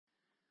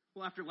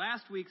Well, after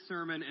last week's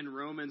sermon in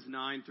Romans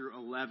 9 through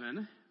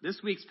 11, this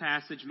week's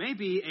passage may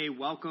be a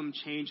welcome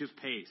change of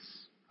pace.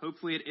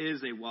 Hopefully it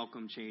is a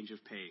welcome change of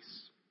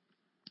pace.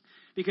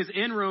 Because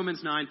in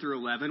Romans 9 through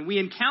 11, we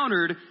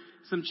encountered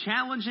some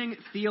challenging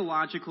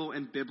theological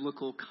and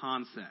biblical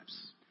concepts.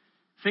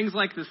 Things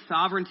like the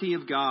sovereignty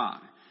of God,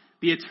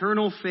 the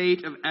eternal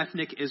fate of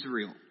ethnic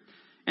Israel,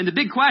 and the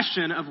big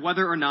question of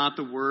whether or not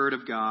the Word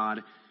of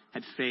God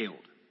had failed.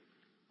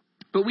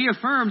 But we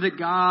affirmed that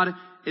God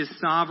is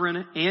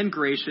sovereign and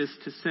gracious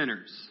to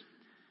sinners.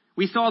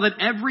 We saw that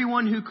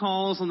everyone who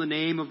calls on the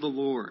name of the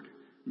Lord,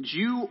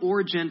 Jew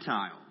or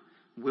Gentile,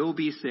 will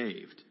be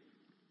saved.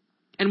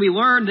 And we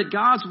learned that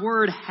God's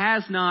word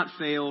has not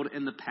failed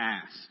in the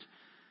past.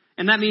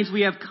 And that means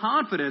we have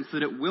confidence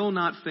that it will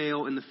not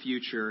fail in the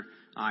future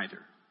either.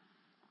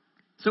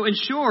 So in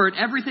short,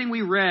 everything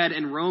we read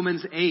in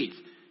Romans 8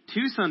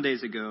 2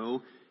 Sundays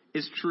ago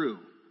is true.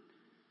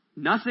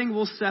 Nothing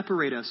will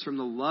separate us from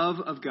the love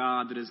of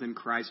God that is in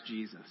Christ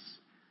Jesus.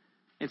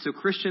 And so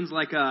Christians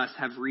like us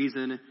have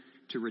reason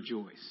to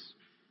rejoice.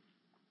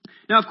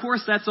 Now, of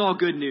course, that's all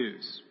good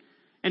news.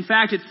 In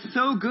fact, it's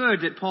so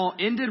good that Paul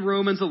ended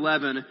Romans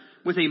 11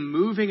 with a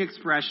moving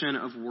expression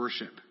of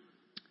worship.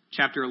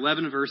 Chapter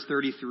 11, verse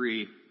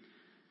 33.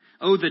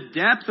 Oh, the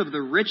depth of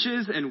the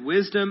riches and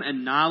wisdom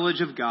and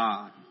knowledge of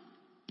God.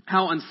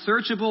 How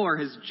unsearchable are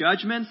his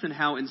judgments and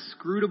how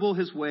inscrutable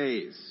his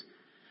ways.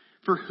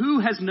 For who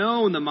has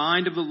known the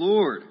mind of the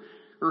Lord?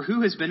 Or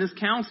who has been his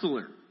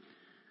counselor?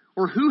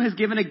 Or who has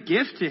given a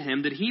gift to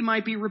him that he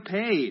might be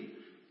repaid?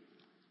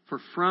 For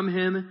from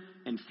him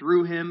and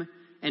through him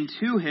and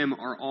to him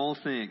are all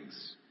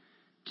things.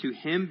 To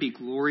him be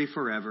glory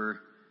forever.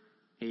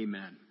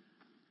 Amen.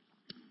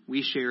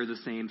 We share the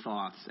same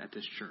thoughts at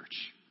this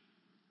church.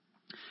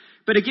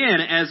 But again,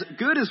 as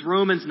good as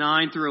Romans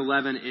 9 through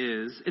 11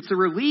 is, it's a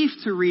relief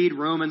to read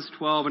Romans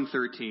 12 and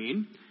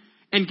 13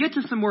 and get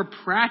to some more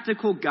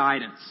practical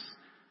guidance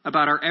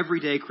about our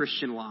everyday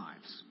Christian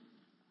lives.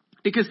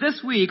 Because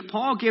this week,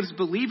 Paul gives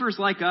believers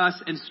like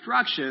us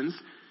instructions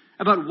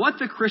about what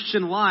the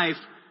Christian life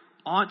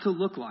ought to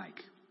look like.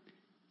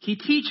 He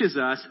teaches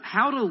us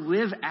how to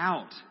live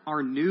out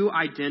our new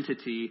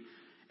identity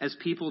as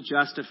people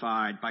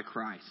justified by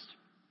Christ.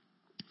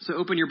 So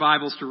open your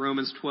Bibles to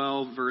Romans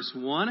 12, verse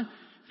 1.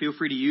 Feel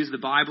free to use the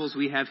Bibles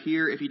we have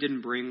here if you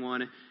didn't bring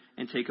one,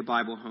 and take a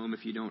Bible home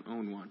if you don't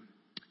own one.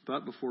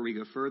 But before we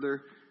go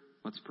further,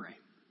 let's pray.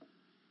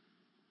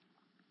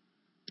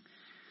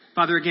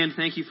 Father, again,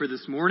 thank you for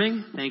this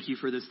morning. Thank you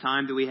for this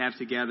time that we have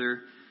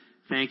together.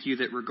 Thank you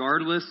that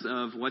regardless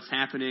of what's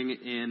happening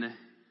in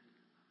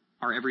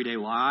our everyday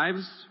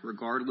lives,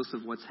 regardless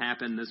of what's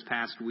happened this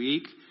past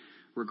week,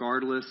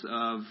 regardless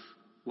of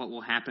what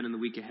will happen in the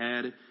week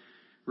ahead,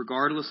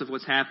 regardless of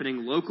what's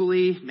happening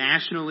locally,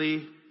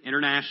 nationally,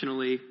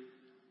 internationally,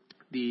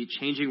 the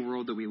changing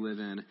world that we live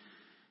in,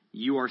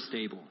 you are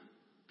stable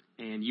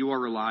and you are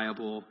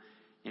reliable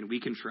and we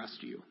can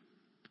trust you.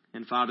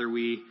 And Father,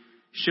 we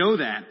show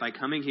that by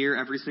coming here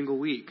every single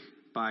week,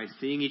 by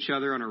seeing each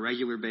other on a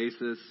regular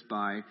basis,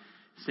 by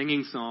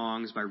singing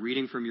songs, by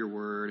reading from your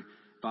word,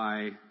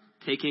 by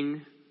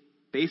taking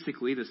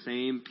basically the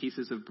same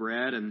pieces of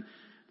bread and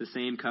the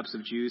same cups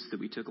of juice that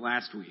we took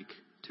last week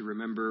to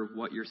remember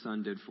what your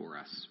Son did for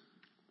us.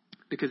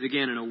 Because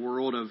again, in a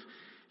world of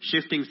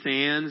shifting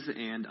sands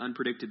and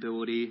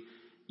unpredictability,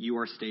 you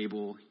are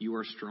stable, you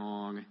are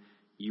strong,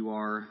 you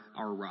are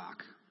our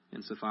rock.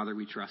 And so, Father,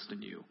 we trust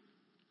in you.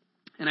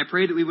 And I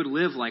pray that we would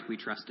live like we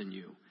trust in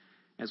you.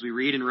 As we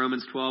read in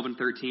Romans 12 and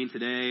 13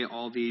 today,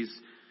 all these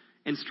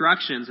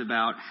instructions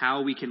about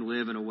how we can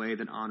live in a way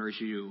that honors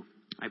you,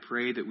 I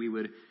pray that we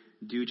would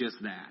do just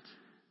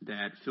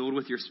that filled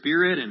with your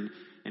Spirit and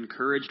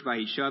encouraged by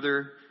each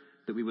other,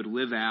 that we would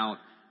live out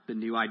the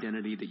new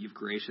identity that you've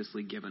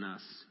graciously given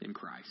us in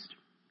Christ.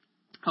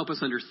 Help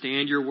us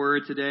understand your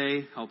word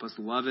today. Help us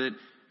love it,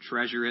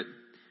 treasure it.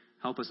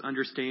 Help us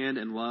understand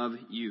and love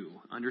you.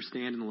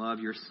 Understand and love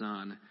your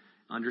Son.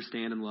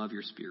 Understand and love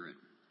your Spirit.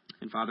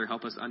 And Father,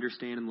 help us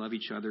understand and love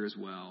each other as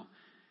well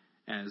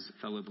as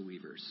fellow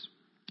believers.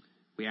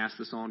 We ask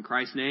this all in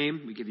Christ's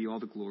name. We give you all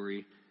the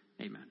glory.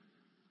 Amen.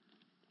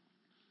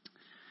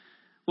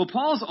 Well,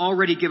 Paul's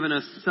already given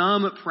us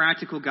some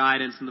practical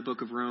guidance in the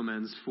book of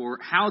Romans for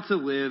how to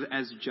live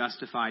as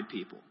justified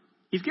people.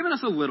 He's given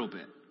us a little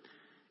bit.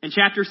 In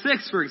chapter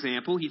 6, for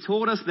example, he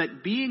told us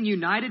that being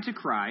united to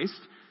Christ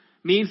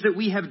means that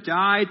we have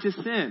died to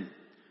sin.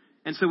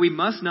 And so we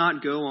must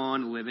not go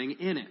on living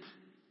in it.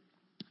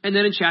 And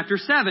then in chapter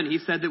 7, he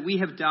said that we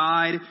have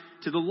died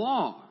to the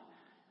law,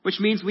 which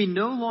means we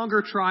no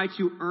longer try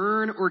to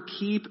earn or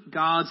keep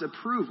God's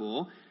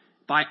approval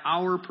by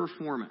our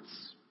performance.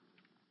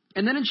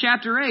 And then in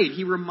chapter 8,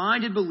 he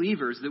reminded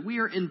believers that we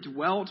are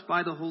indwelt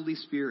by the Holy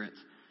Spirit.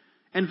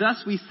 And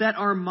thus we set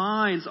our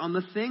minds on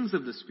the things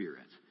of the Spirit,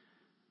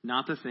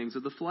 not the things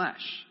of the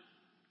flesh.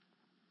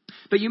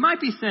 But you might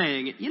be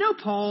saying,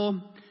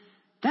 Paul,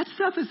 that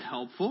stuff is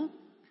helpful.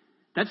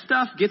 That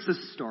stuff gets us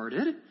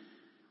started.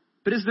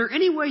 But is there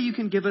any way you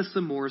can give us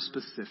some more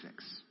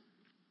specifics?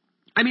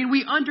 I mean,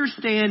 we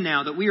understand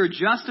now that we are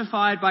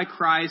justified by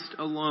Christ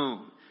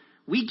alone.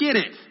 We get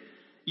it.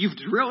 You've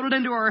drilled it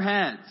into our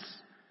heads.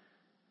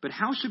 But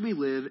how should we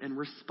live in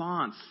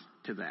response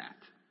to that?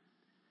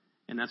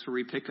 And that's where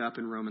we pick up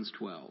in Romans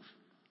 12,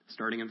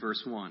 starting in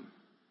verse 1.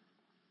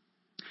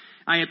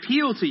 I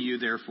appeal to you,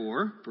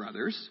 therefore,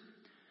 brothers,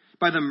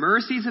 by the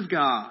mercies of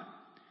God,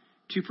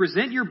 to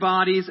present your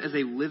bodies as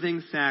a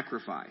living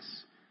sacrifice,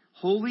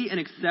 holy and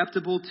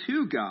acceptable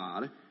to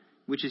God,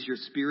 which is your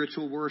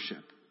spiritual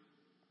worship.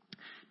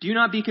 Do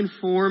not be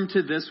conformed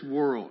to this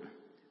world,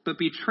 but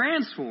be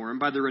transformed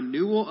by the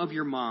renewal of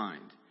your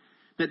mind,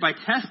 that by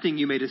testing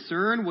you may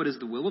discern what is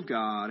the will of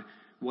God,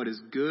 what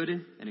is good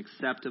and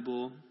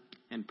acceptable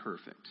and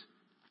perfect.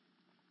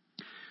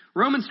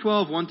 Romans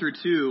 12, 1 through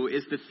 2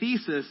 is the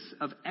thesis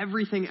of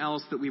everything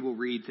else that we will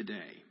read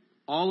today.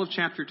 All of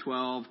chapter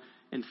 12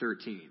 and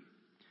 13.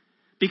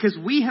 Because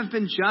we have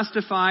been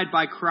justified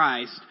by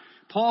Christ,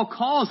 Paul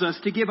calls us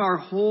to give our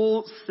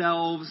whole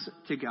selves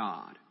to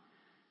God,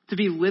 to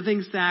be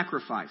living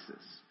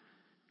sacrifices.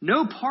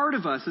 No part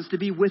of us is to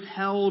be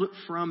withheld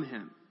from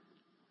him.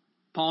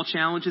 Paul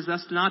challenges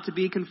us not to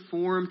be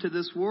conformed to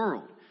this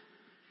world.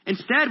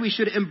 Instead, we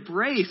should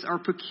embrace our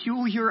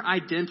peculiar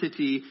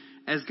identity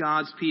as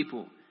God's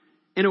people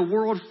in a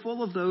world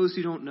full of those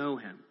who don't know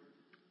him.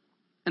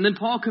 And then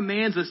Paul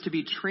commands us to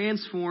be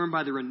transformed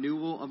by the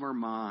renewal of our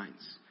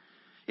minds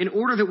in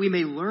order that we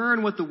may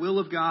learn what the will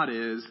of God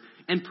is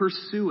and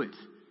pursue it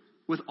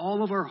with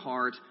all of our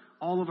heart,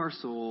 all of our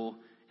soul,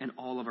 and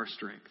all of our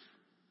strength.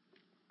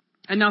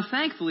 And now,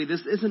 thankfully,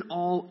 this isn't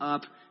all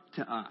up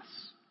to us.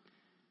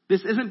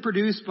 This isn't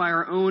produced by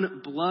our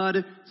own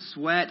blood,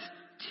 sweat,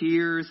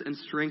 tears, and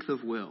strength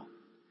of will.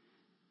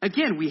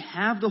 Again, we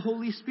have the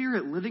Holy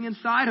Spirit living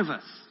inside of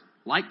us,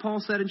 like Paul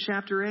said in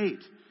chapter 8.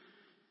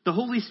 The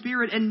Holy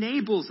Spirit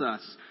enables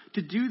us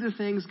to do the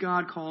things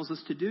God calls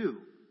us to do.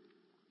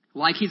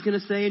 Like he's going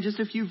to say in just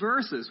a few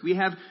verses, we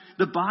have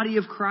the body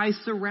of Christ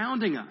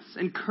surrounding us,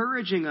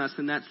 encouraging us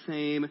in that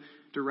same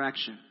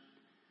direction.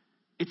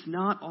 It's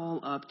not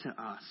all up to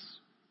us.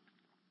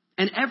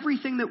 And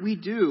everything that we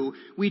do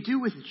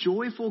with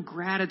joyful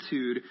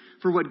gratitude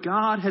for what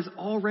God has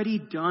already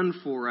done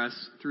for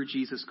us through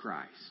Jesus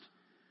Christ.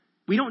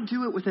 We don't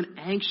do it with an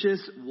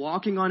anxious,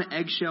 walking on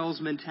eggshells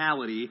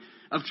mentality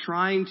of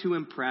trying to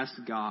impress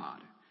God,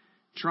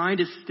 trying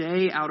to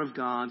stay out of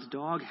God's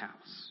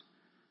doghouse.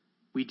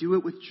 We do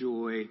it with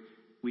joy.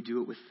 We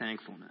do it with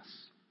thankfulness.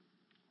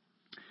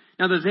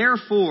 Now, the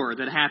therefore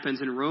that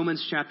happens in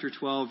Romans chapter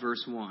 12,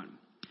 verse 1,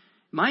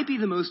 might be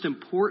the most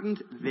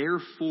important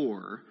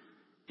therefore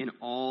in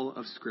all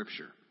of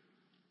Scripture.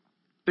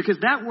 Because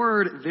that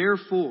word,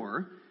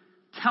 therefore,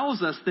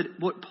 tells us that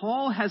what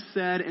Paul has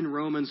said in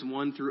Romans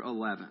 1 through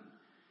 11,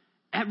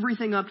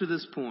 everything up to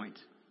this point,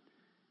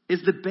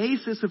 is the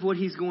basis of what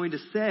he's going to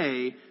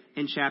say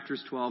in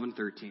chapters 12 and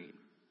 13.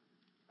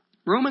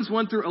 Romans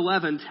 1 through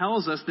 11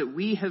 tells us that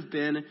we have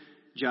been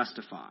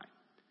justified.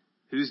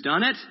 Who's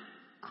done it?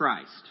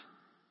 Christ.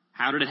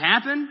 How did it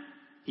happen?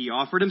 He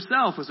offered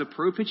himself as a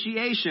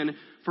propitiation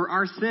for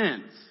our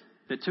sins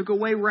that took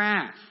away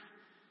wrath.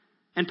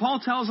 And Paul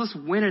tells us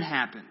when it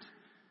happened.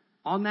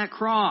 On that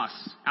cross,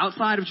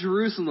 outside of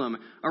Jerusalem,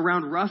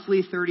 around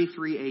roughly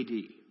 33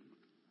 AD.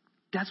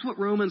 That's what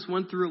Romans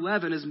 1 through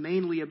 11 is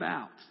mainly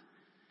about.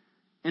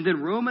 And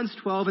then Romans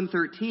 12 and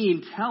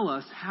 13 tell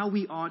us how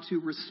we ought to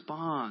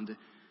respond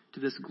to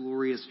this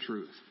glorious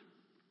truth.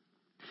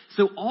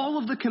 So all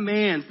of the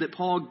commands that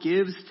Paul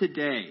gives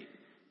today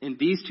in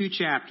these two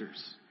chapters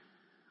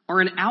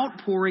are an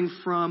outpouring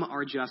from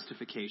our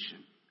justification.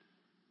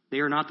 They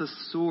are not the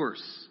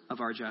source of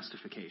our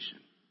justification.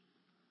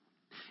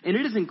 And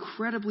it is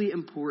incredibly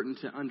important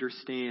to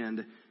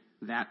understand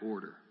that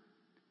order.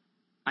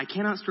 I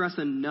cannot stress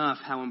enough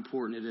how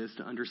important it is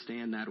to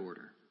understand that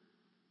order.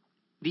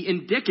 The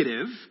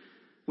indicative,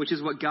 which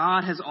is what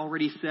God has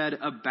already said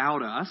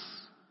about us,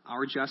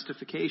 our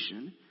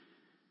justification,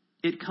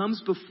 it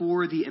comes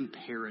before the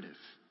imperative,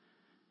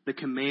 the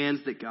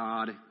commands that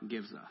God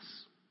gives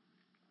us.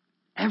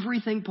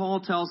 Everything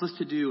Paul tells us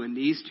to do in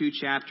these two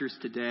chapters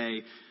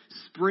today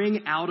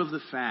spring out of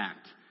the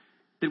fact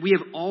that we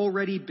have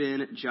already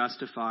been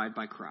justified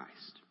by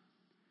Christ.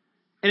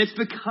 And it's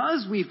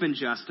because we've been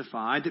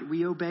justified that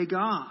we obey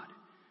God.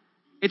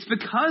 It's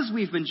because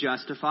we've been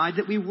justified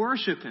that we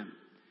worship him.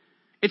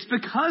 It's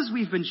because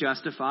we've been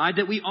justified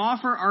that we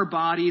offer our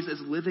bodies as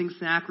living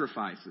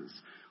sacrifices,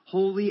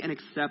 holy and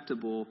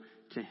acceptable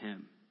to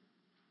him.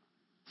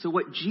 So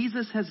what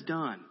Jesus has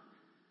done,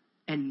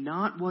 and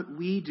not what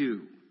we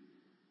do,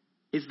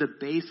 is the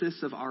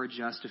basis of our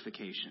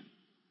justification.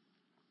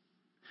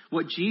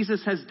 What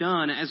Jesus has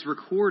done, as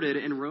recorded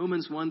in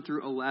Romans 1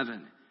 through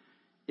 11,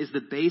 is the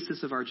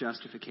basis of our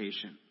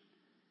justification.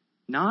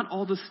 Not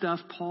all the stuff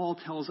Paul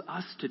tells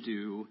us to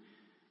do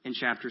in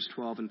chapters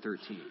 12 and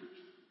 13.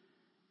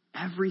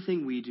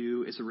 Everything we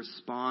do is a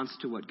response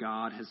to what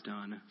God has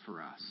done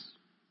for us.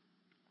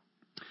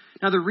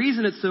 Now, the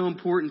reason it's so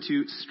important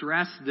to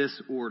stress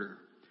this order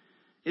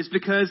is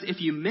because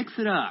if you mix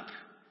it up,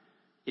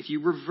 if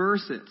you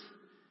reverse it,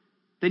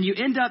 then you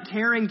end up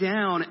tearing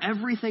down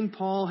everything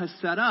Paul has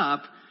set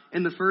up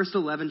in the first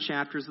 11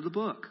 chapters of the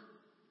book.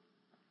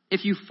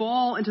 If you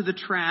fall into the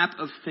trap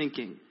of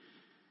thinking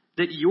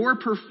that your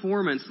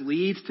performance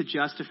leads to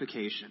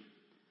justification,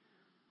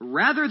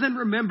 rather than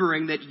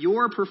remembering that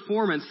your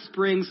performance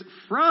springs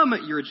from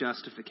your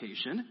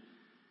justification,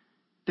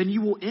 then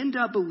you will end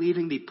up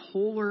believing the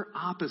polar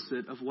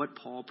opposite of what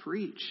Paul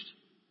preached.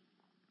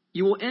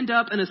 You will end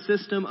up in a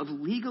system of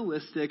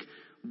legalistic,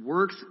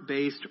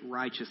 works-based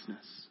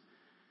righteousness.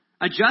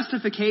 A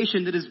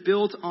justification that is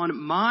built on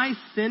my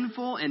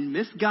sinful and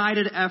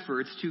misguided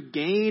efforts to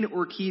gain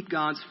or keep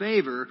God's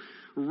favor,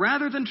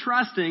 rather than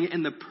trusting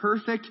in the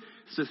perfect,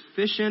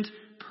 sufficient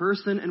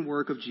person and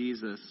work of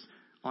Jesus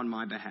on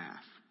my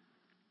behalf.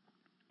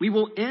 We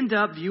will end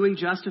up viewing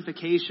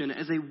justification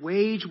as a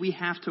wage we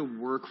have to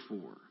work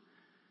for,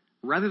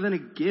 rather than a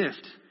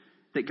gift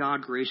that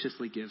God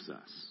graciously gives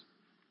us.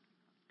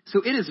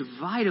 So it is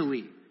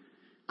vitally,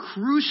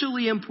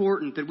 crucially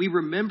important that we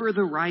remember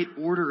the right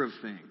order of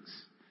things.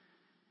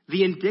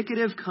 The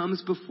indicative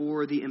comes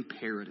before the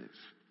imperative.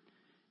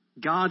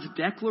 God's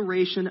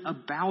declaration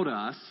about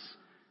us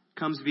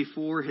comes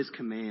before his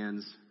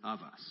commands of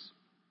us.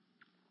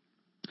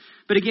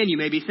 But again, you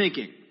may be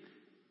thinking,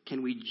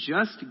 can we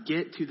just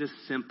get to the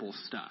simple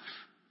stuff?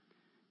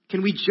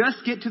 Can we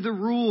just get to the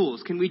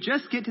rules? Can we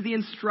just get to the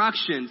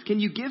instructions? Can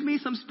you give me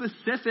some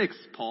specifics,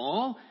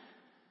 Paul?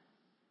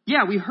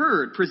 Yeah, we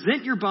heard,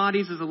 present your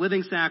bodies as a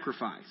living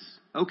sacrifice.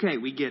 Okay,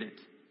 we get it.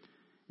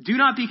 Do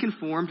not be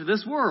conformed to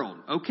this world.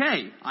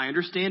 Okay, I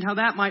understand how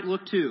that might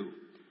look too.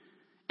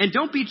 And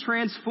don't be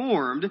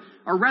transformed,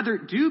 or rather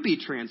do be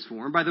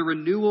transformed by the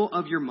renewal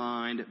of your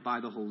mind by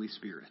the Holy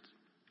Spirit.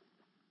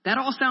 That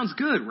all sounds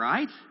good,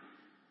 right?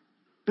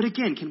 But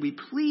again, can we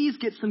please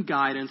get some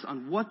guidance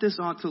on what this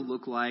ought to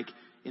look like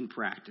in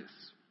practice?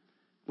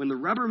 When the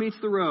rubber meets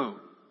the road,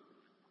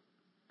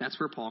 that's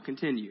where Paul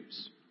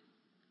continues.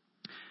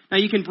 Now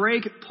you can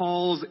break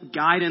Paul's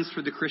guidance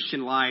for the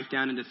Christian life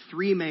down into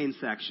three main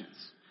sections.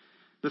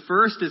 The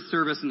first is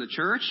service in the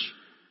church.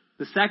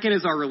 The second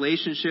is our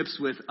relationships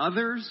with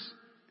others.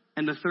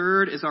 And the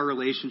third is our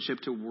relationship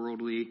to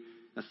worldly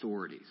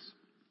authorities.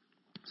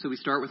 So we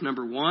start with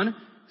number 1,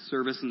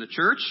 service in the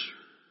church,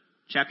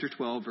 chapter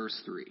 12,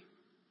 verse 3.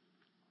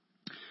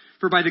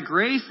 For by the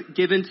grace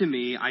given to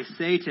me, I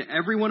say to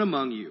everyone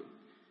among you,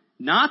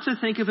 not to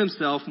think of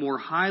himself more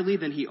highly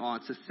than he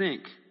ought to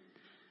think,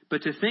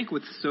 but to think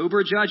with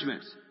sober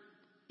judgment,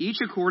 each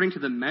according to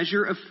the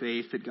measure of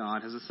faith that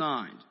God has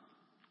assigned.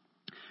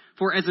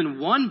 For as in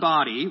one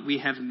body we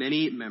have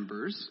many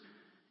members,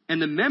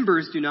 and the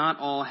members do not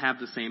all have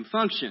the same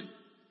function.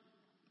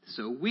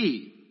 So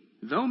we,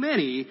 though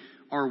many,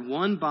 are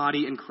one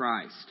body in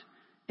Christ,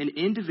 and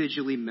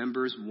individually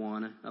members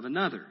one of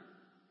another.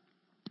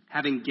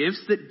 Having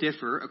gifts that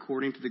differ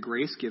according to the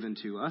grace given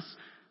to us,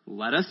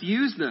 let us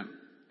use them.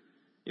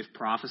 If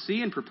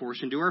prophecy, in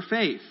proportion to our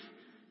faith.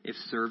 If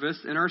service,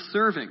 in our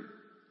serving.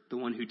 The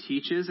one who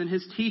teaches in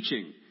his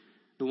teaching.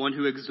 The one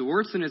who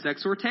exhorts in his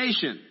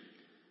exhortation.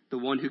 The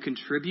one who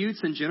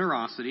contributes in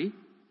generosity.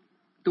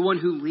 The one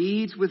who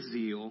leads with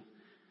zeal.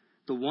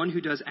 The one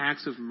who does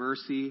acts of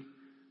mercy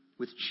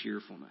with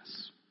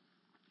cheerfulness.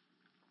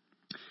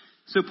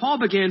 So Paul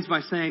begins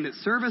by saying that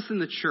service in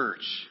the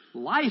church,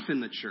 life in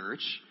the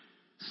church,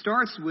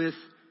 starts with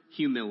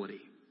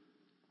humility.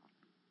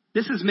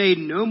 This is made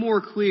no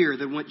more clear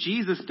than what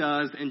Jesus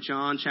does in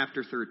John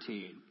chapter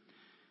 13.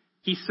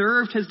 He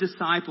served his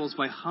disciples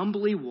by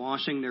humbly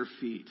washing their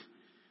feet,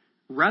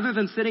 rather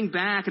than sitting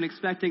back and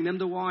expecting them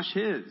to wash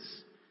his,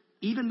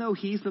 even though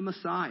he's the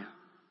Messiah.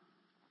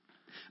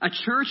 A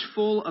church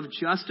full of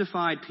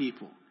justified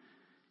people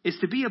is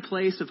to be a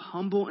place of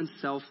humble and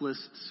selfless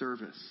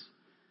service,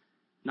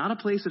 not a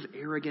place of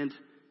arrogant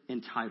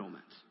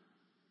entitlement.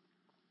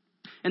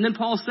 And then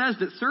Paul says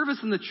that service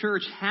in the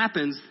church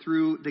happens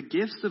through the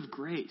gifts of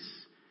grace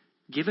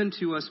given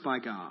to us by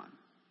God.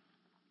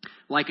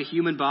 Like a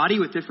human body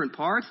with different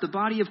parts, the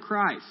body of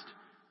Christ,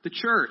 the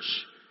church,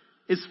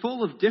 is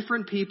full of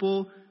different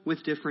people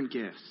with different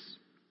gifts.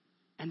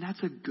 And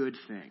that's a good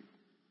thing.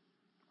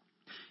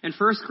 In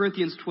 1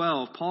 Corinthians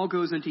 12, Paul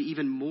goes into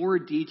even more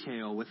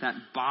detail with that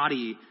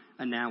body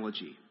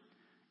analogy.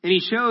 And he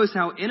shows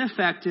how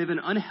ineffective and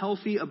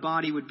unhealthy a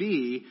body would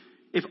be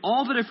if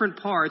all the different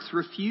parts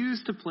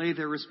refused to play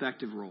their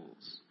respective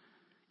roles.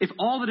 If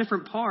all the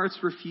different parts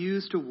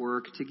refused to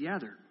work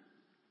together.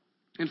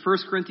 In 1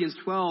 Corinthians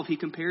 12, he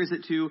compares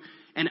it to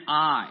an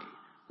eye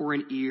or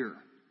an ear.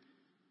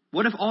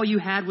 What if all you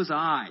had was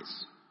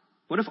eyes?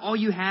 What if all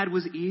you had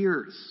was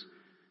ears?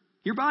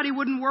 Your body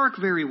wouldn't work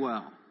very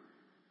well.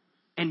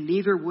 And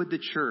neither would the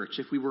church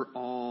if we were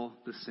all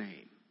the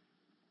same.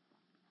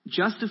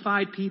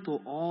 Justified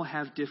people all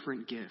have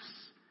different gifts.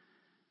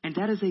 And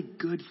that is a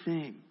good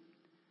thing.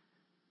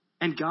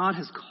 And God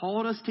has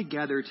called us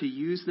together to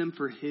use them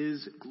for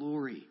his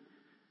glory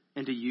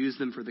and to use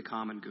them for the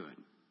common good.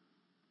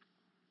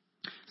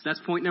 So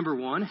that's point number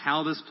 1,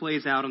 how this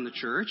plays out in the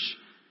church.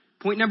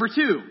 Point number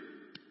 2,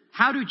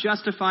 how do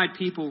justified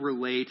people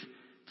relate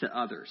to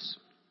others?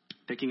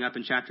 Picking up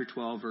in chapter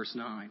 12, verse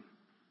 9.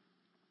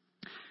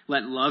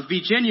 Let love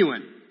be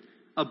genuine.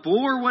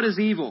 Abhor what is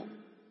evil.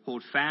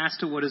 Hold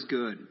fast to what is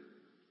good.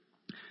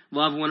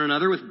 Love one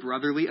another with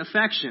brotherly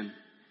affection.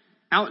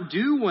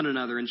 Outdo one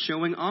another in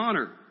showing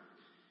honor.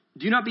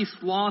 Do not be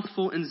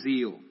slothful in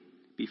zeal.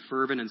 Be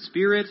fervent in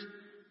spirit.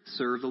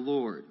 Serve the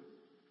Lord.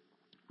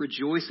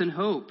 Rejoice in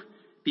hope.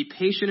 Be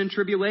patient in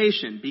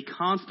tribulation. Be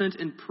constant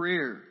in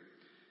prayer.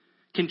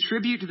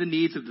 Contribute to the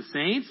needs of the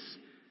saints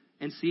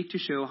and seek to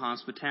show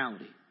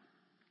hospitality.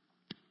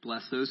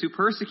 Bless those who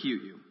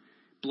persecute you.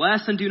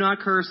 Bless and do not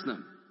curse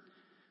them.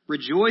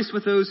 Rejoice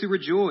with those who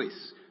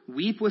rejoice.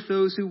 Weep with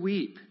those who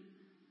weep.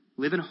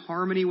 Live in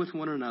harmony with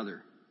one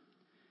another.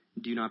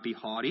 Do not be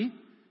haughty,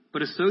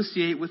 but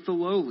associate with the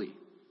lowly.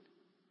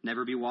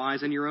 Never be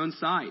wise in your own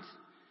sight.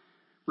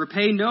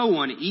 Repay no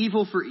one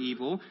evil for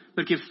evil,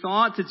 but give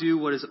thought to do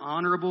what is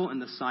honorable in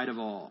the sight of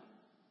all.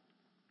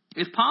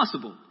 If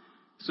possible,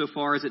 so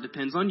far as it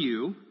depends on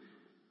you,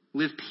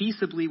 live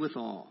peaceably with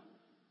all.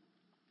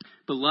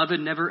 Beloved,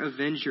 never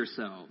avenge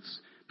yourselves,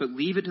 but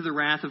leave it to the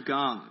wrath of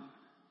God.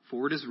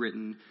 For it is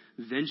written,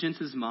 vengeance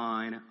is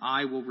mine,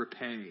 I will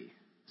repay,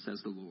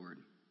 says the Lord.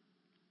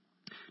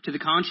 To the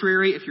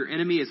contrary, if your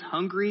enemy is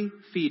hungry,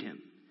 feed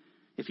him.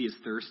 If he is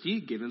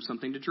thirsty, give him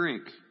something to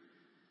drink.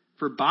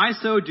 For by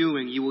so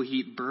doing, you will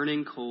heap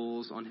burning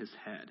coals on his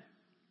head.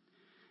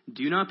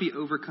 Do not be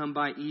overcome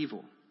by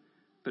evil,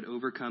 but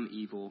overcome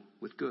evil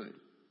with good.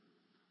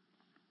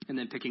 And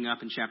then picking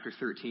up in chapter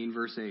 13,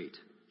 verse 8.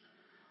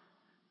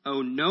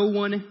 Owe no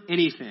one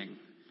anything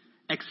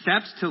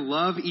except to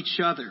love each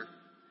other.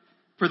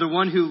 For the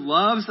one who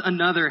loves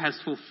another has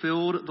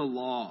fulfilled the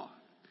law.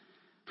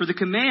 For the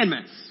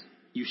commandments,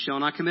 you shall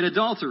not commit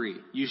adultery,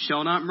 you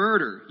shall not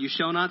murder, you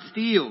shall not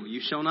steal, you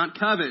shall not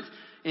covet,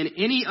 and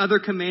any other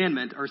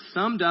commandment are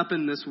summed up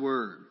in this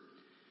word.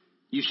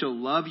 You shall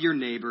love your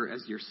neighbor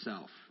as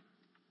yourself.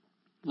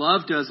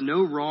 Love does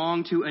no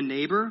wrong to a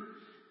neighbor.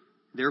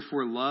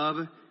 Therefore,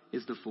 love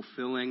is the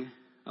fulfilling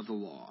of the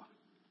law.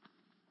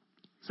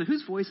 So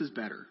whose voice is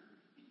better?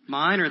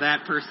 Mine or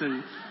that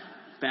person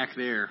back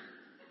there?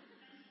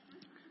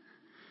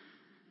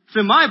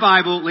 So my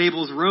Bible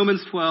labels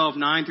Romans 12,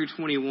 9 through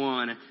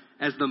 21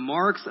 as the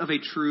marks of a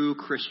true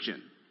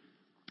Christian.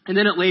 And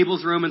then it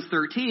labels Romans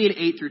 13,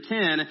 8 through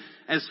 10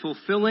 as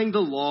fulfilling the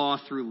law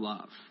through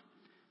love.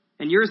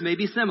 And yours may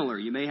be similar.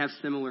 You may have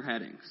similar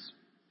headings.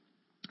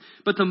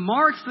 But the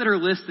marks that are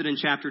listed in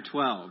chapter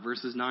 12,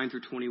 verses 9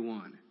 through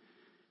 21,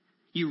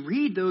 you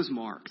read those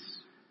marks: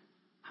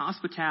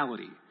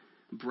 hospitality,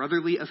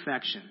 brotherly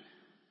affection,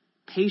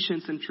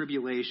 patience in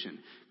tribulation,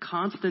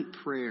 constant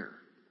prayer.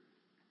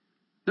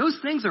 Those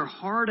things are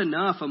hard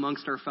enough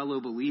amongst our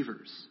fellow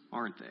believers,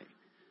 aren't they?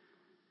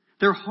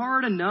 They're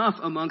hard enough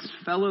amongst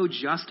fellow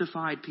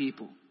justified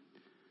people.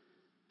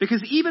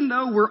 Because even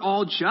though we're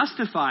all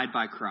justified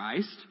by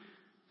Christ,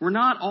 we're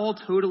not all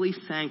totally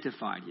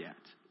sanctified yet.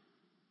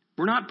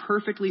 We're not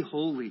perfectly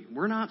holy.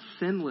 We're not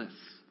sinless.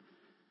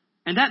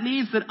 And that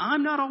means that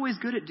I'm not always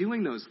good at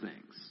doing those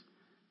things.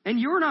 And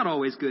you're not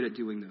always good at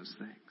doing those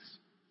things.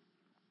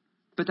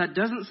 But that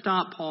doesn't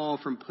stop Paul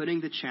from putting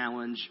the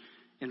challenge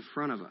in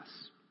front of us.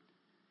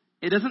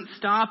 It doesn't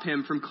stop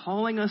him from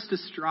calling us to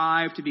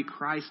strive to be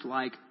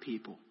Christ-like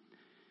people.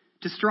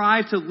 To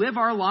strive to live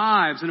our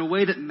lives in a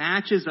way that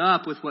matches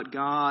up with what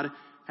God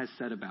has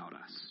said about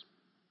us.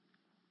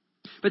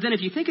 But then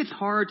if you think it's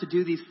hard to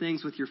do these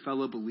things with your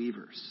fellow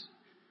believers,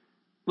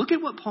 look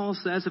at what Paul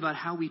says about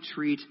how we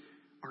treat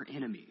our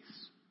enemies.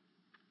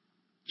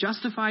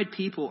 Justified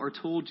people are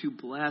told to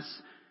bless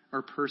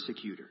our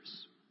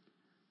persecutors.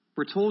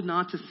 We're told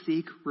not to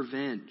seek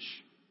revenge,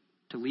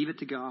 to leave it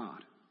to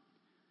God.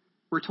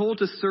 We're told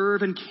to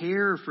serve and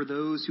care for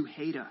those who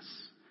hate us.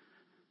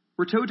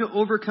 We're told to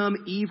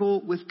overcome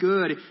evil with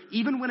good,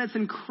 even when it's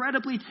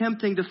incredibly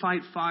tempting to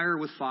fight fire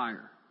with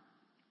fire.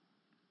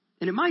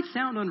 And it might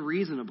sound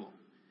unreasonable,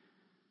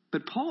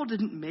 but Paul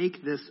didn't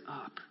make this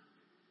up.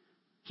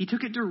 He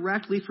took it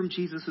directly from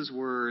Jesus'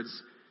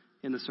 words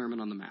in the Sermon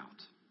on the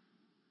Mount.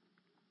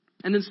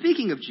 And then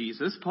speaking of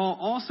Jesus, Paul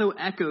also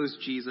echoes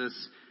Jesus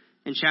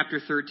in chapter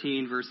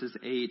 13, verses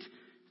 8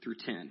 through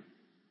 10.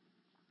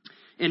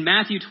 In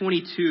Matthew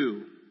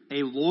 22,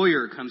 a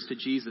lawyer comes to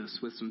Jesus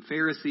with some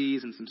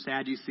Pharisees and some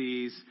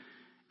Sadducees,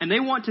 and they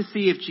want to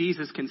see if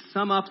Jesus can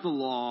sum up the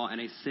law in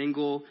a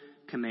single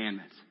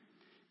commandment.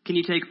 Can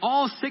you take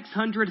all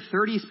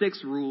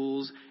 636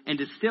 rules and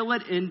distill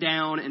it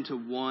down into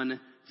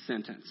one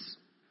sentence?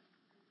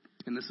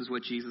 And this is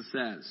what Jesus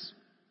says.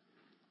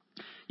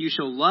 You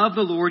shall love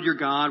the Lord your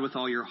God with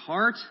all your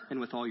heart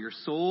and with all your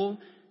soul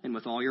and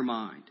with all your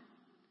mind.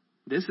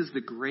 This is the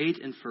great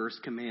and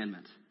first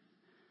commandment.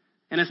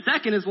 And a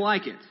second is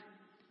like it.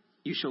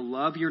 You shall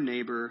love your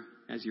neighbor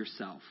as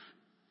yourself.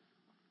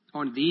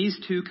 On these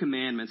two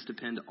commandments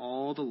depend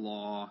all the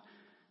law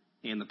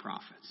and the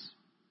prophets.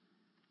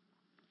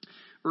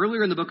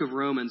 Earlier in the book of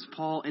Romans,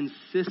 Paul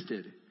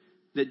insisted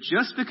that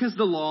just because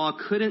the law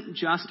couldn't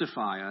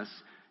justify us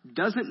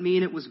doesn't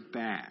mean it was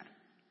bad.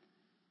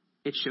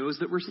 It shows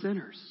that we're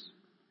sinners.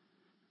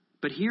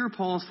 But here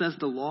Paul says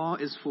the law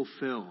is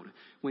fulfilled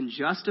when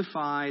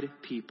justified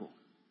people,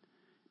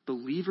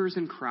 believers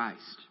in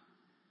Christ,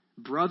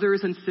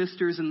 brothers and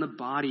sisters in the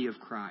body of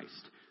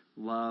Christ,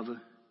 love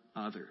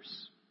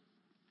others.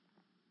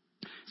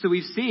 So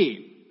we've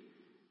seen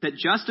that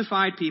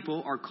justified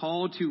people are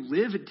called to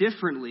live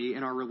differently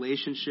in our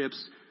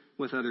relationships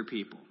with other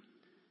people.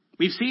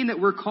 We've seen that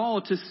we're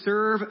called to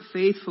serve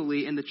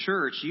faithfully in the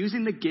church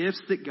using the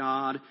gifts that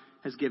God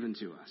has given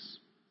to us.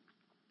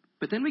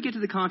 But then we get to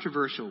the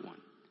controversial one,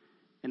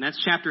 and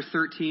that's chapter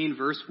 13,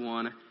 verse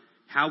 1,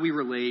 how we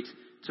relate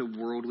to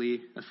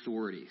worldly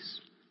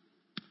authorities.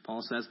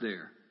 Paul says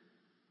there,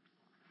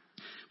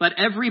 "Let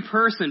every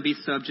person be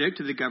subject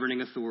to the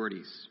governing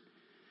authorities.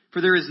 For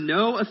there is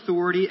no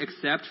authority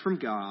except from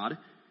God,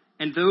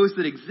 and those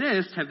that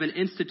exist have been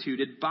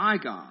instituted by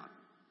God.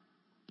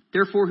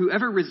 Therefore,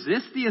 whoever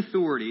resists the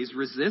authorities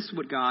resists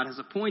what God has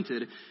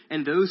appointed,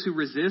 and those who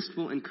resist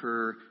will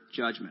incur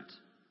judgment.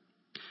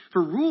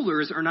 For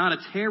rulers are not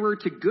a terror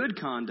to good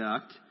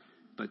conduct,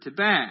 but to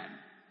bad.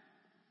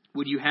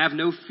 Would you have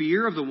no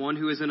fear of the one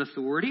who is in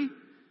authority?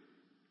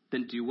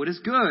 Then do what is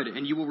good,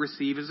 and you will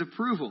receive his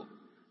approval,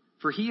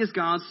 for he is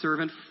God's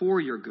servant for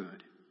your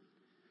good.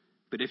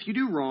 But if you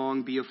do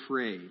wrong, be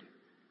afraid,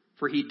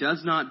 for he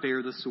does not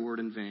bear the sword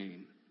in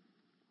vain.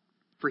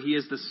 For he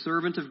is the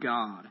servant of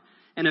God,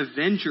 an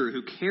avenger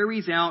who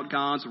carries out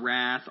God's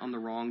wrath on the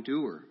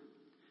wrongdoer.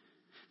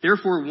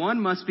 Therefore, one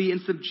must be in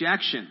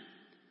subjection,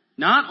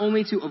 not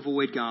only to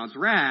avoid God's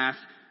wrath,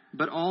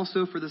 but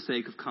also for the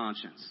sake of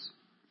conscience.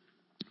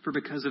 For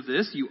because of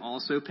this, you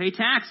also pay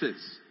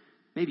taxes."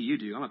 Maybe you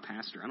do. I'm a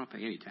pastor. I don't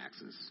pay any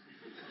taxes.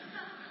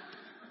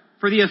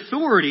 "For the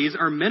authorities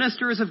are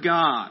ministers of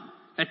God,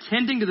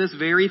 attending to this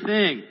very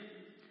thing.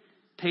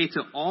 Pay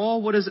to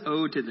all what is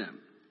owed to them.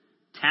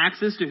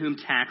 Taxes to whom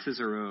taxes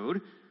are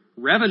owed,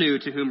 revenue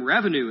to whom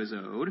revenue is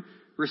owed,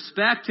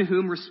 respect to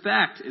whom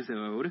respect is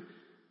owed,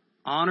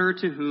 honor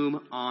to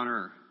whom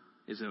honor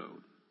is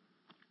owed."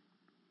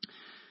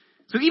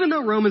 So even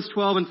though Romans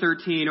 12 and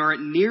 13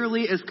 aren't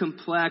nearly as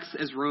complex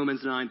as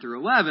Romans 9 through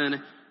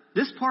 11,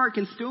 this part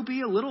can still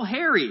be a little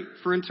hairy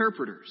for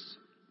interpreters.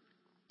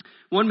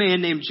 One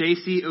man named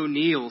J.C.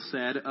 O'Neill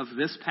said of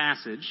this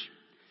passage,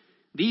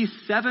 "These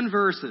 7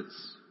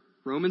 verses,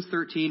 Romans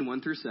 13,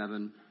 1 through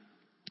 7,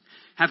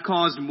 have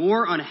caused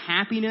more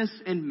unhappiness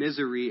and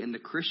misery in the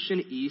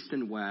Christian East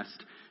and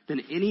West than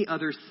any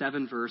other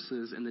 7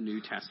 verses in the New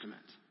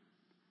Testament."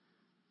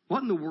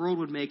 What in the world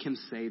would make him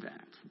say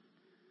that?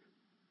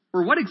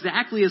 Or what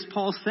exactly is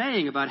Paul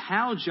saying about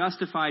how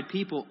justified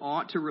people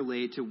ought to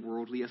relate to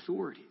worldly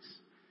authorities?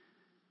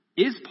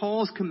 Is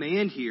Paul's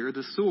command here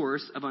the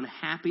source of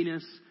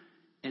unhappiness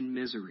and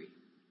misery?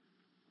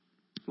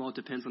 Well, it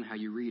depends on how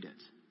you read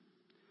it.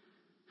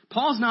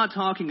 Paul's not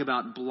talking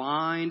about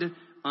blind,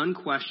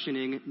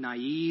 unquestioning,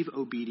 naive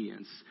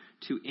obedience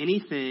to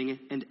anything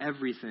and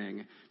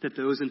everything that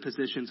those in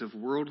positions of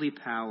worldly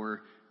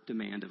power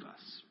demand of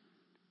us.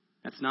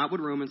 That's not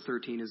what Romans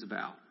 13 is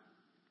about.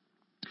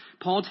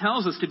 Paul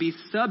tells us to be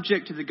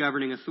subject to the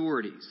governing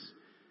authorities,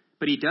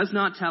 but he does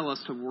not tell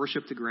us to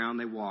worship the ground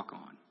they walk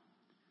on.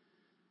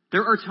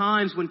 There are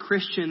times when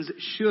Christians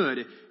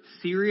should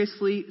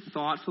seriously,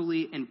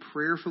 thoughtfully, and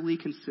prayerfully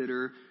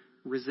consider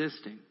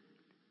resisting,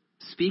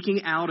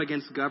 speaking out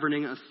against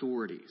governing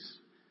authorities,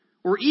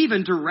 or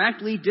even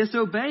directly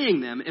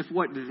disobeying them if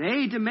what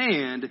they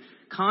demand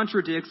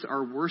contradicts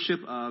our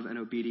worship of and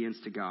obedience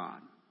to God.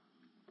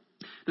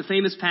 The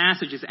famous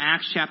passage is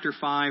Acts chapter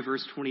 5,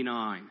 verse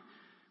 29.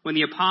 When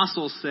the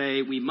apostles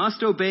say, we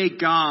must obey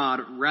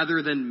God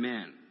rather than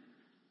men.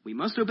 We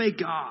must obey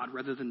God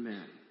rather than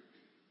men.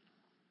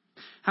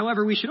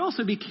 However, we should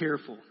also be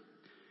careful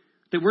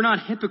that we're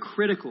not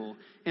hypocritical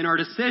in our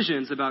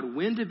decisions about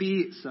when to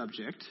be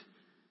subject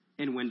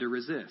and when to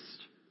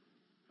resist.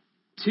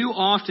 Too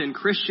often,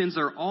 Christians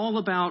are all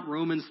about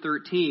Romans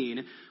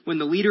 13 when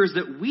the leaders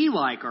that we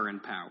like are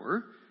in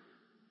power,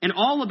 and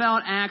all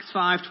about Acts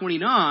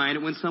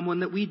 5:29 when someone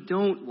that we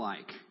don't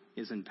like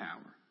is in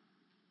power.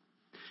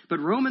 But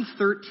Romans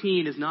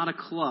 13 is not a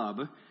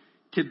club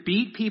to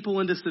beat people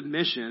into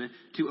submission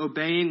to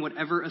obeying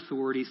whatever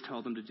authorities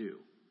tell them to do.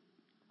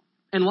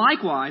 And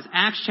likewise,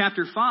 Acts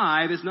chapter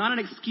 5 is not an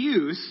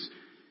excuse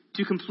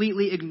to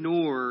completely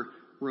ignore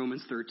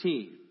Romans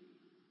 13.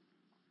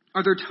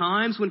 Are there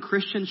times when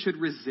Christians should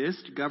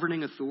resist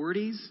governing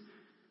authorities?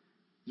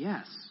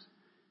 Yes.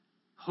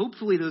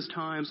 Hopefully those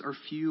times are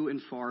few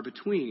and far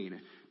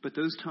between, but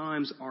those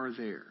times are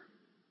there.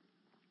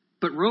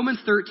 But Romans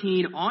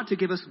 13 ought to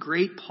give us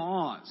great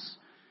pause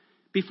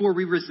before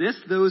we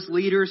resist those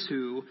leaders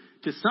who,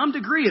 to some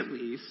degree at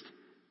least,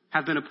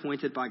 have been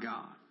appointed by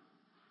God.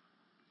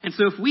 And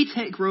so if we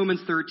take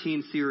Romans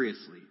 13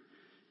 seriously,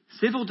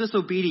 civil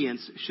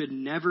disobedience should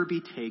never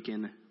be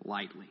taken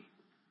lightly.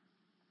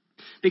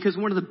 Because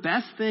one of the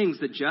best things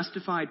that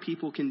justified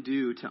people can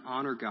do to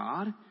honor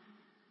God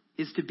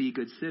is to be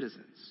good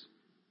citizens.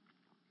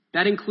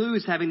 That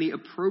includes having the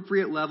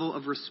appropriate level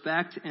of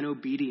respect and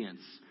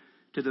obedience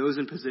to those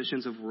in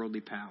positions of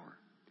worldly power,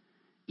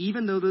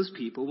 even though those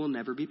people will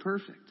never be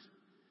perfect.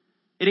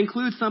 It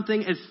includes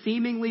something as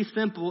seemingly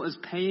simple as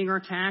paying our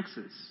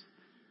taxes.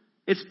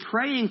 It's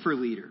praying for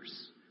leaders,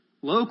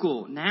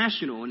 local,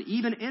 national, and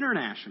even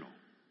international,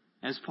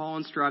 as Paul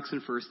instructs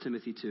in 1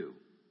 Timothy 2.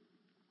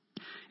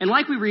 And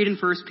like we read in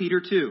 1 Peter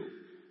 2,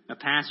 a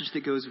passage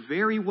that goes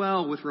very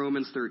well with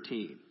Romans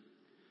 13,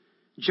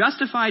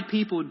 justified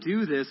people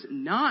do this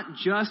not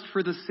just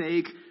for the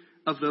sake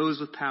of those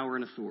with power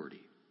and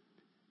authority,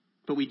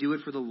 but we do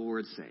it for the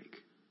Lord's sake.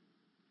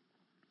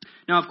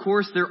 Now, of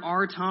course, there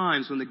are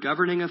times when the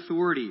governing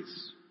authorities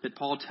that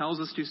Paul tells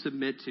us to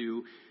submit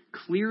to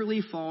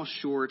clearly fall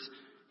short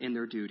in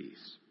their duties.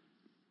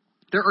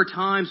 There are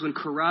times when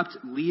corrupt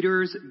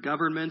leaders,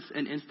 governments,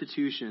 and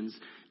institutions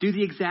do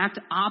the exact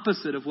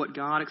opposite of what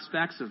God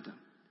expects of them.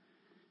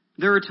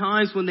 There are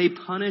times when they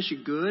punish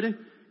good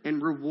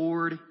and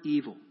reward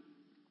evil.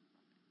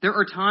 There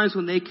are times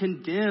when they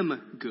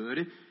condemn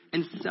good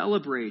and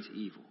celebrate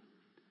evil.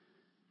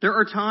 There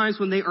are times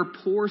when they are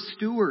poor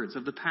stewards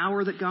of the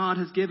power that God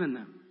has given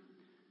them.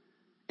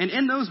 And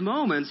in those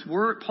moments,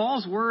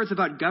 Paul's words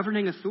about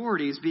governing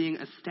authorities being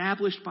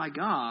established by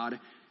God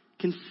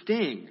can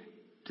sting,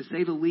 to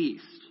say the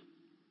least.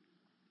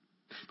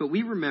 But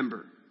we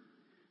remember,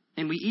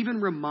 and we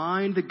even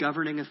remind the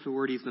governing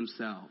authorities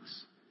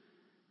themselves,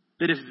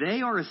 that if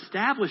they are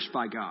established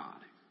by God,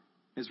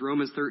 as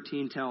Romans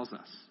 13 tells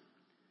us,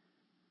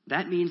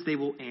 that means they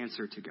will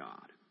answer to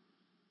God.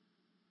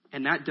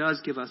 And that does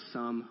give us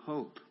some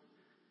hope.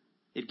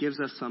 It gives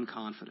us some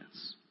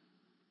confidence.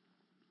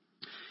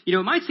 You know,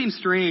 it might seem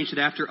strange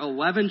that after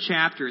 11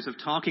 chapters of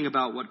talking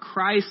about what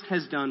Christ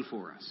has done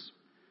for us,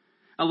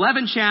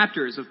 11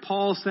 chapters of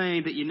Paul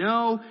saying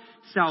that,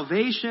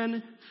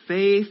 salvation,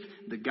 faith,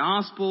 the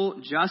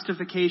gospel,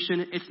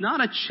 justification, it's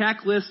not a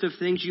checklist of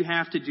things you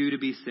have to do to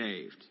be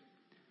saved.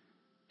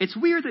 It's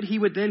weird that he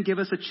would then give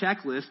us a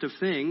checklist of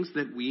things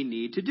that we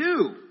need to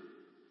do,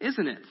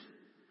 isn't it?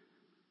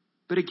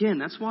 But again,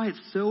 that's why it's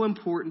so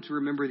important to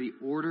remember the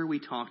order we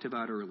talked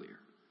about earlier.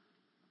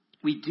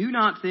 We do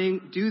not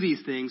do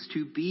these things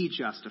to be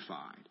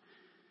justified.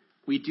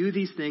 We do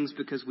these things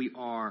because we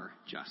are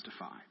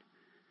justified.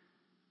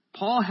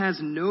 Paul has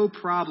no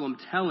problem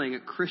telling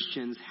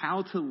Christians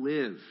how to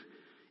live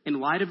in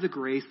light of the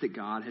grace that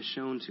God has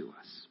shown to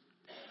us.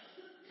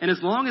 And as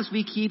long as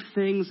we keep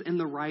things in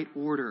the right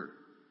order,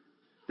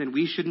 then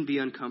we shouldn't be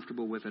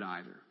uncomfortable with it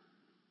either.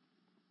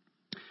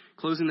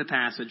 Closing the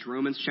passage,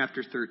 Romans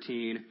chapter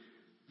 13,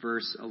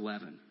 verse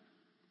 11.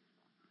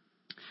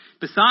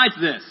 Besides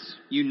this,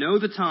 you know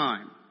the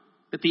time,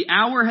 that the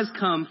hour has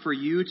come for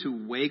you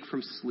to wake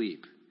from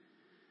sleep.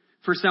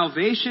 For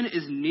salvation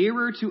is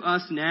nearer to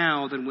us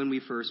now than when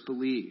we first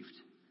believed.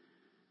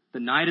 The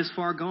night is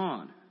far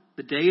gone.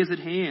 The day is at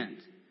hand.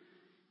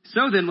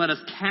 So then let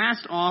us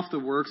cast off the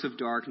works of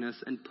darkness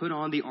and put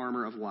on the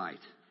armor of light.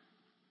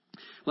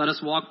 Let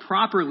us walk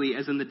properly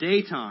as in the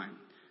daytime,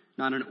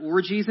 not in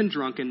orgies and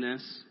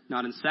drunkenness,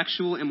 not in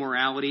sexual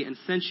immorality and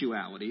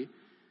sensuality,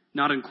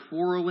 not in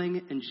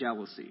quarreling and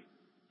jealousy.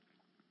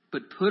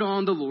 But put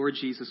on the Lord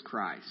Jesus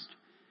Christ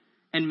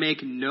and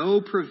make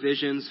no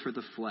provisions for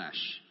the flesh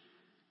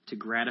to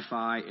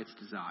gratify its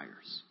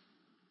desires.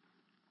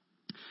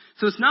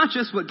 So it's not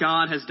just what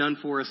God has done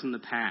for us in the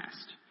past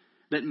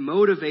that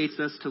motivates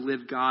us to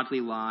live godly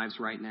lives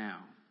right now.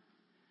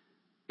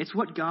 It's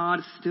what God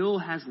still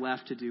has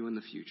left to do in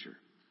the future.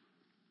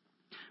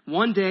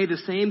 One day, the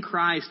same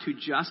Christ who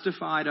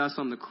justified us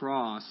on the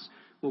cross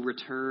will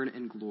return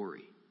in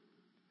glory.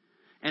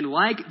 And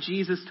like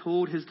Jesus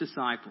told his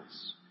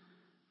disciples,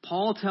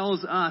 Paul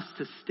tells us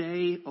to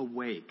stay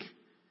awake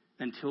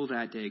until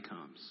that day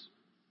comes.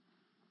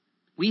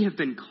 We have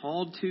been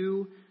called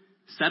to,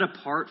 set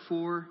apart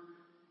for,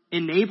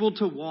 enabled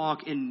to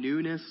walk in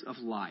newness of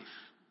life,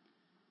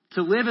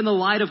 to live in the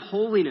light of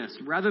holiness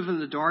rather than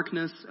the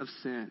darkness of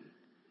sin.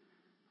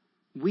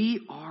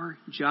 We are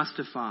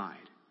justified.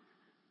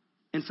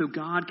 And so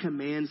God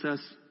commands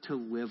us to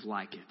live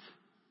like it.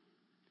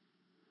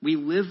 We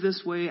live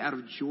this way out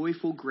of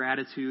joyful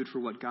gratitude for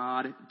what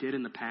God did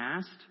in the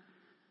past.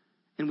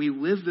 And we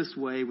live this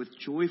way with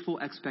joyful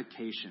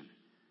expectation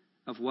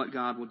of what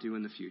God will do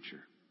in the future.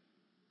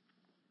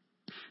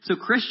 So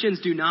Christians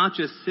do not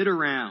just sit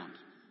around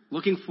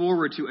looking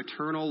forward to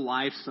eternal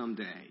life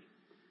someday.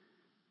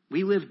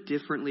 We live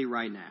differently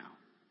right now.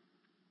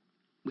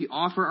 We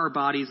offer our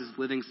bodies as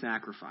living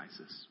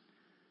sacrifices.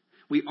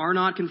 We are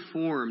not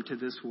conformed to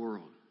this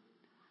world.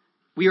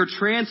 We are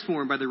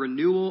transformed by the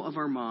renewal of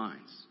our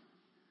minds.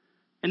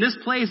 And this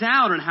plays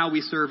out in how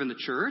we serve in the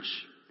church.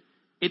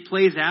 It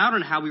plays out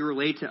in how we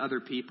relate to other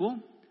people.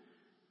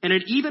 And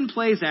it even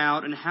plays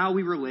out in how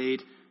we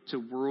relate to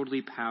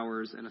worldly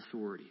powers and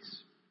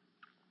authorities.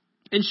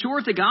 In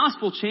short, the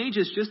gospel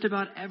changes just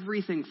about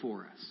everything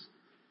for us.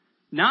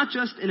 Not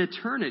just in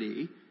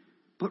eternity,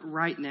 but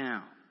right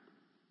now.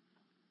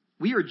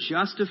 We are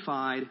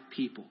justified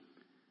people.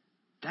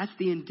 That's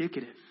the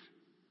indicative.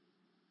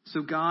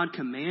 So God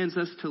commands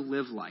us to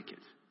live like it.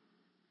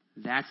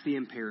 That's the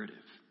imperative.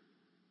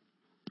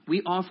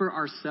 We offer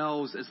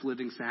ourselves as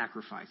living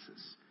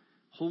sacrifices,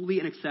 holy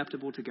and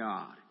acceptable to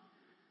God.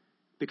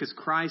 because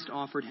Christ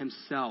offered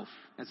himself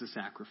as a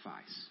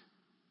sacrifice,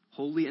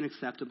 holy and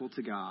acceptable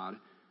to God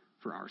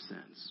for our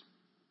sins.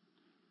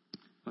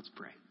 Let's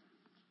pray.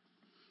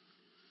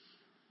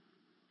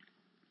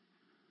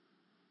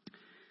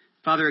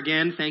 Father,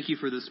 again, thank you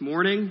for this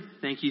morning.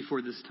 Thank you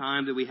for this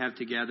time that we have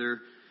together.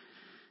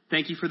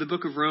 Thank you for the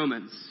book of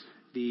Romans,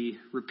 the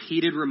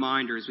repeated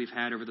reminders we've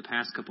had over the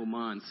past couple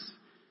months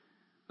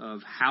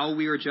of how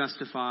we are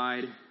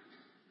justified,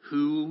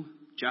 who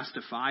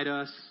justified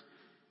us,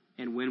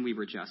 and when we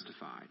were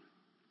justified.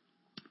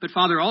 But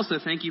Father, also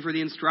thank you for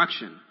the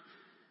instruction.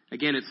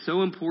 Again, it's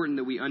so important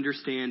that we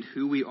understand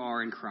who we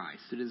are in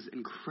Christ. It is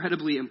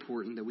incredibly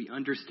important that we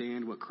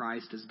understand what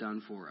Christ has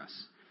done for us.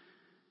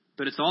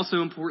 But it's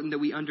also important that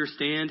we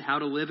understand how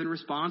to live in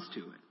response to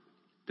it,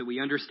 that we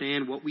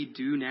understand what we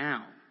do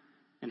now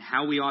and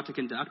how we ought to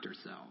conduct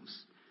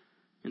ourselves.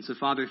 And so,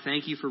 Father,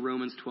 thank you for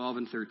Romans 12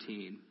 and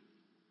 13,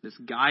 this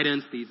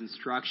guidance, these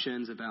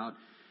instructions about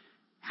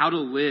how to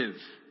live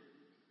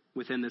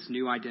within this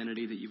new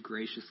identity that you've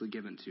graciously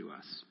given to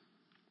us.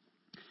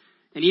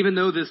 And even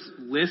though this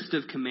list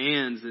of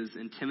commands is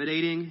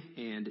intimidating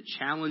and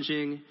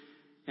challenging,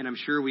 and I'm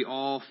sure we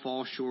all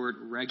fall short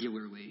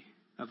regularly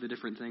of the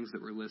different things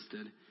that were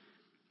listed,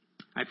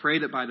 I pray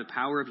that by the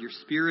power of your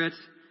Spirit,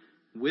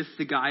 with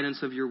the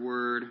guidance of your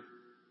word,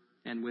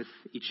 and with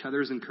each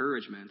other's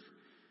encouragement,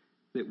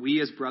 that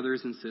we as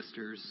brothers and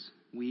sisters,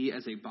 we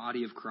as a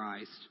body of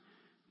Christ,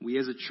 we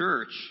as a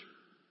church,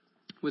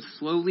 would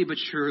slowly but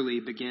surely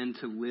begin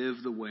to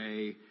live the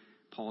way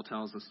Paul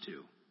tells us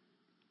to.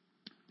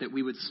 That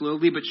we would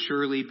slowly but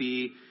surely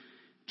be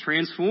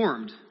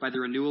transformed by the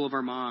renewal of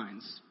our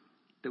minds.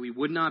 That we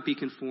would not be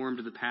conformed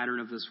to the pattern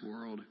of this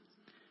world.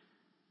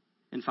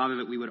 And Father,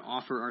 that we would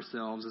offer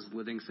ourselves as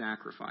living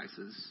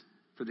sacrifices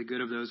for the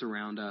good of those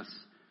around us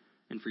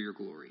and for your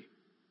glory.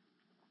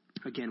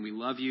 Again, we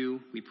love you.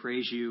 We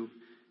praise you.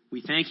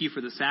 We thank you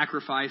for the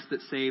sacrifice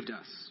that saved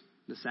us,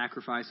 the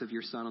sacrifice of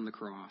your Son on the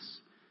cross.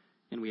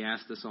 And we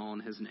ask this all in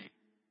his name.